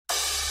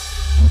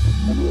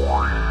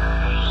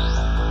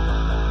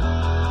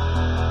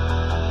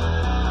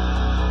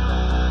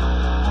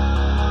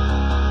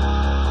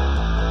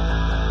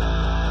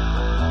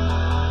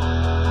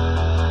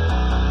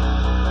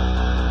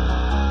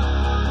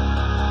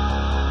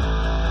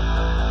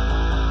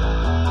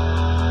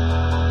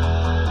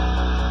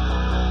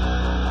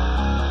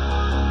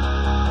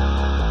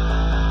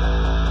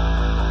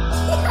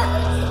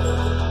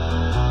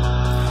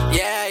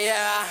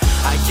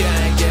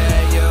Can't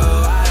get you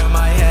out of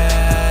my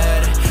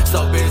head.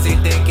 So busy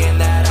thinking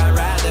that I'd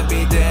rather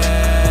be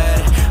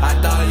dead. I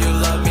thought you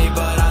loved me,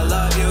 but I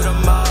love you the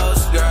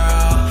most,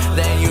 girl.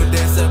 Then you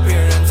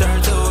disappeared and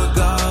turned to a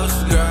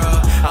ghost,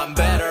 girl. I'm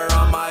better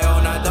on my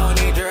own, I don't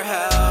need your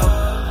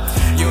help.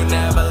 You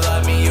never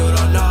loved me, you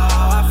don't know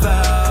how I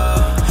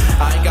felt.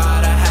 I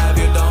gotta have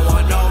you, don't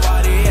want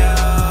nobody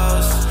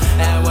else.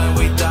 And when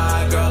we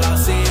die, girl, I'll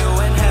see you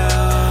in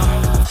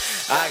hell.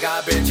 I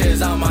got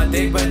bitches on my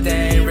dick, but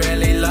they ain't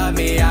really love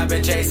me. I've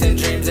been chasing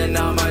dreams and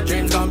all my